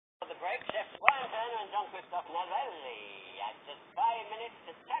Christoph Novelli. At just 5 minutes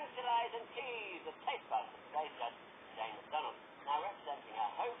to tantalize and tease the taste buds of today's judge, Jane McDonald. Now, representing her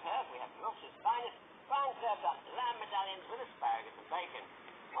home turf, we have Yorkshire's finest, fine served up lamb medallions with asparagus and bacon.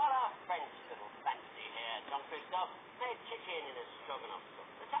 While our French little fancy here, John Christoph, made chicken in a stroganoff sauce.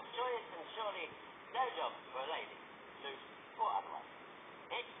 The top choice and surely no job for a lady, loose or otherwise.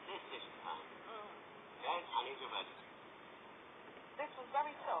 It's decision time. Jane, I need your verdict. This was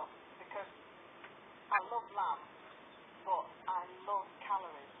very tough because I love lamb, but I love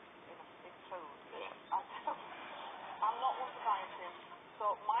calories in food. Yeah. I'm not one for dieting,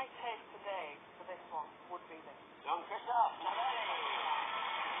 so my taste today for this one would be this. John Christoph Novelli.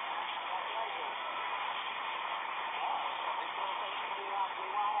 Congratulations.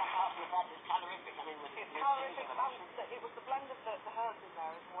 It's calorific. I mean, it's calorific, and it was the blend of the herbs in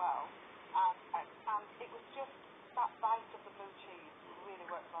there as well, and it was just that bite of the blue cheese really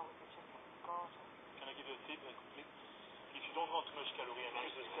worked well with the chicken. It's gorgeous. Can I give you a tip? If you don't want too much calorie and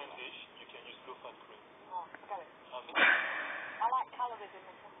use the same dish, you can use low-fat cream. Oh, forget it. I like calories in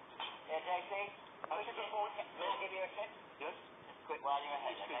the chicken. Yeah, JC? May I give you a tip? Yes? Just quick while you're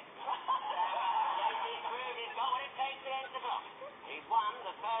ahead, okay? JC's proved he's got what it takes to enter the block. He's won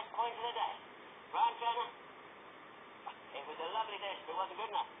the first point of the day. Brian Turner? It was a lovely dish, but it wasn't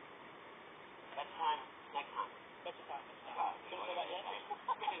good enough. Better time next time. Better time. Shouldn't say that yet.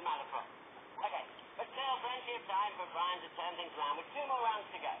 Mrs. Malaprop. Okay, but still plenty of time for Brian to turn things around with 2 more rounds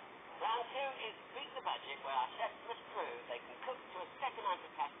to go. Round 2 is beat the budget, where our chefs must prove they can cook to a set amount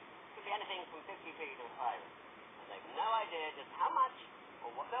of cash. Could be anything from 50p to a fiver. And they've no idea just how much or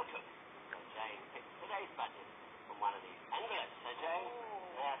what they'll cook. So Jane picks today's budget from one of these envelopes. So Jane,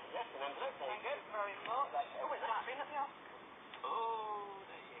 there's just an envelope. There you go. Thank you very much. Oh, it's like being at the office. Oh,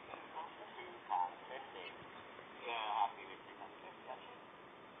 there you go. £2.50. You're happy with £2.50, actually?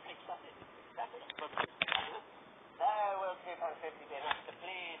 Ecstatic. So will £2.50 be enough to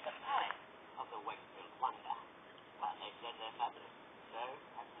please the palate of the Wakefield Wonder? Well, they said they're fabulous. So,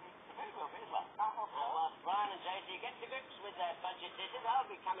 actually, the food will be as well. I hope so. And whilst Brian and JC get to grips with their budget dishes, I'll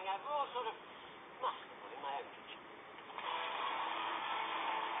be coming over all sort of masterful in my own kitchen.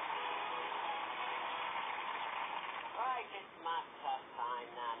 Right, it's master time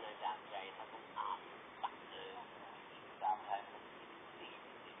now. No doubt Jane has an arm butler. South Home.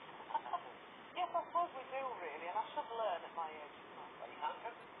 Yes, I suppose we do really, and I should learn at my age. Well, you can't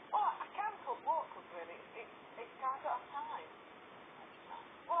cook? Well, I can cook, won't cook really. It's I don't have time.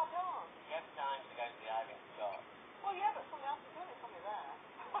 Well, I don't. You have time to go to the Irving job. Well, yeah, but somebody else is doing it for me there.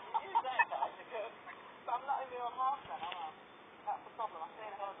 You use that time to cook. But I'm not in my own house then, am I? That's the problem. I stay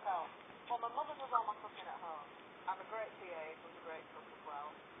in a hotel. Well, my mother does all my cooking at home. I'm a great PA, who's a great cook as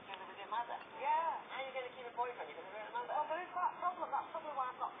well. You live with your mother? Yeah. How are you going to keep a boyfriend? You're going to live with your mother? Well, there is that problem. That's probably why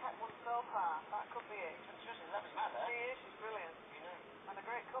I've not kept one so far. That could be it. I'm sure she's a lovely mother. She is. She's brilliant. You know. And a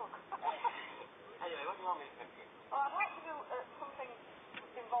great cook. Anyway, what do you want me to cook you? Well, I'd like to do something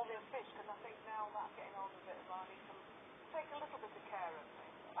involving fish, because I think now that I'm getting older a bit as well, I need to take a little bit of care of me.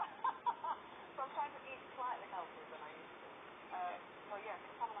 So I'm trying to eat slightly healthier than I used to. So yeah,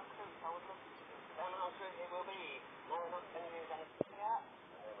 salmon on cruise, I would love to do today. Salmon on cruise it will be. No, we're not going to use any. Yeah.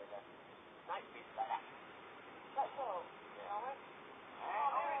 And there we go. Nice piece like that. Let's go. Yeah. Shall we?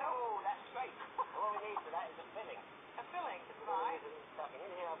 Oh, that's great. All we need for that is a filling. A filling, Right. right? Stuffing.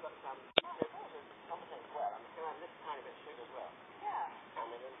 In here I've got some competent as well. I'm just going to have a little tiny bit of sugar as well. Yeah.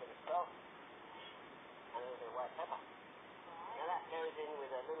 And a little bit of salt. And a little bit of white pepper. Right. Now that goes in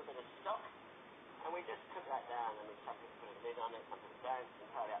with a little bit of stock. And we just cook that down, and some people put a lid on it, some people don't. It's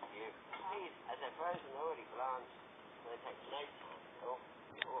entirely up to you. These, as they're frozen, they're already blanched, so they take no time at all.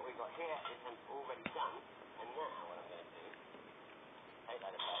 So what we've got here is them already done. And now what I'm going to do, take that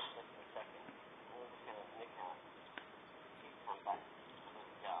apart just for a second, and we're just going to nick out some back as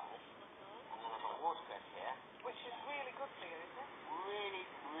a garnish. And then I've got watercress here. Which is really good for you, isn't it? Really,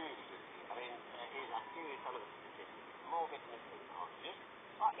 really good for you. I mean, I'll give you some of the statistics. More vitamin C in oranges.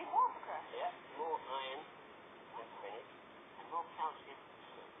 In watercress? Yeah, more iron than spinach, and more calcium than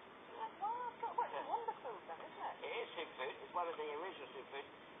fruit. Well, it's a wonder food then, isn't it? It is superfood. It's one of the original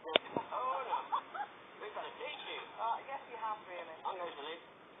superfoods. Oh, no. We've got to teach you. Yes, you have, really. On goes the lid.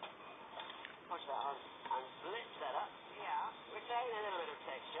 Push that on and lift that up. Yeah. Retain a little bit of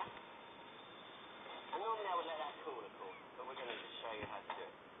texture. And normally I would let that cool, of course, but we're going to just show you how to do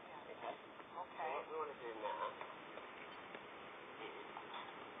it. Yeah. Okay? Okay. So what we want to do now is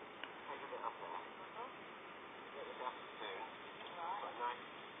take a bit off there. Get yourself a spoon. Right. Got a nice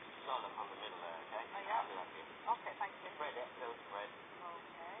dollop on the middle there, okay? Oh, yeah. I'll do that for you. Okay, thank you. Spread it, little spread.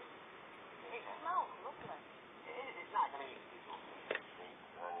 Okay. It Okay. smells lovely. It's nice. I mean, you can use all sorts of things,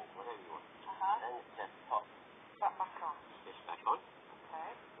 onions, whatever you want. Uh-huh. Then just pop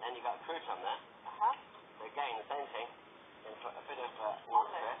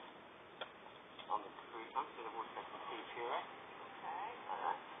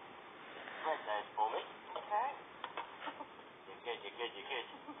those for me. Okay. You're good.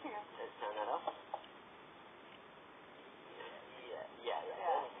 Yeah. Let's turn that off. Yeah.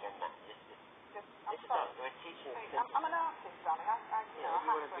 Again, Matt, I'm sorry. we're teaching Hey, simple. I'm an artist, Danny. I You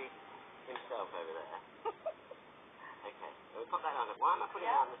want to be himself over there. Okay. We'll put that on. Why am I putting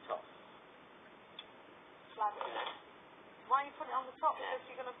it on the top? Why are you putting it on the top? Yeah. Because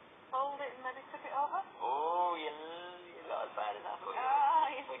you're going to fold it and maybe tip it over? Oh, you're not as bad as I thought you were. Ah,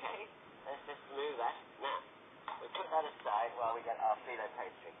 you Okay. see. Let's just move that. Now, we'll put that aside while we get our phyllo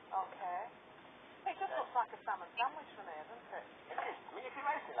pastry. Okay. It just looks like a salmon sandwich from here, doesn't it? It is. I mean, if you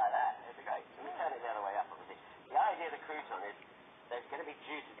roast it like that, it'd be great. You turn it the other way up, obviously. The idea of the crouton is there's going to be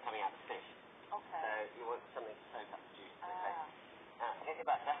juices coming out of the fish. Okay. So you want something to soak up the juices. Okay. Ah. Now, get your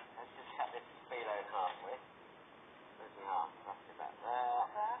butter. Let's just cut this phyllo in half with. Where's the half? That's about there.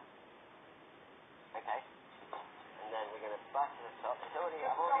 There. Okay. And then we're going to butter the top. I've already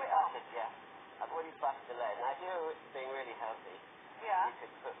buttered, I've already buttered the lead. Now, if you're being really healthy, Yeah. you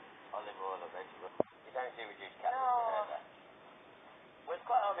could put olive oil or vegetable. You don't do reduced calories. No. Well, it's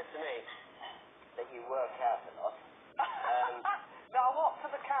quite obvious to me that you work out a lot. No, I walk to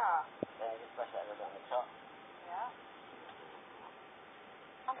the car. Then you just brush that a little bit on the top. Yeah.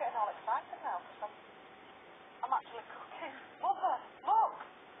 I'm getting all excited now because I'm actually cooking. Mother, look!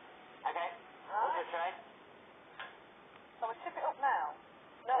 Okay. Right. Onto a tray. So we tip it up now?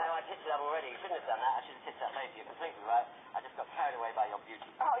 No, I tipped it up already. You shouldn't have done that. I should have tipped that later. You're completely right. I just got carried away by your beauty.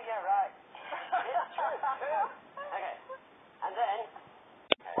 Oh, yeah, right. It's true. Okay. And then...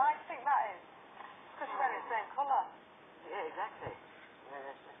 Why do you think that is? Because you're wearing the same colour. Yeah, exactly. And then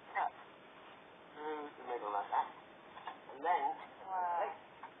let's just cut through the middle like that. And then... Wow.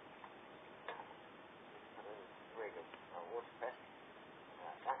 Put a little sprig of watercress.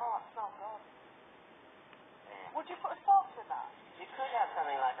 Like that. Oh, that smells good. Yeah. Would you put a sauce with that? You could have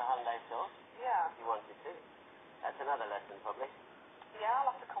something like a hollandaise sauce Yeah. if you wanted to. That's another lesson, probably. Yeah, I'll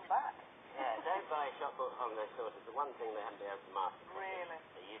have to come back. Yeah, don't buy shop bought hollandaise sauce. It's the one thing they haven't been able to master. Really?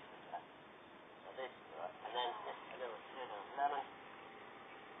 They're useless at. So this, right, and then just a little bit of lemon.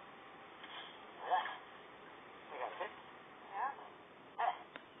 Like that. We got this. Yeah. Hey,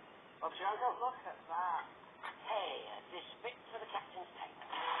 Bob's your uncle. Look at that. Hey, this bit for the captain's table.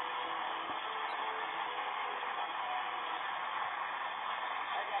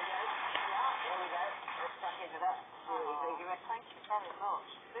 Okay, guys. Yeah, here we go. Let's tuck into that. See what you think of it. Thank you very much.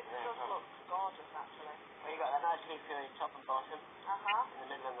 This No does problem. look gorgeous, actually. Well, you got that nice big top and bottom, Uh-huh. in the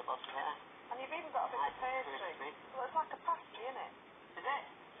middle and the bottom there. And you've even got a bit Nice of pastry. crispy. Well, it's like a pasty, isn't it? Is it?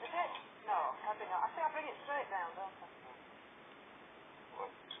 Is it? No, maybe not. I think I bring it straight down, don't I?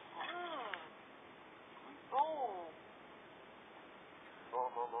 Mmm. Oh, More.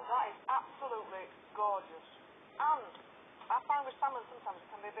 that is absolutely gorgeous. And I find with salmon sometimes it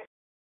can be a bit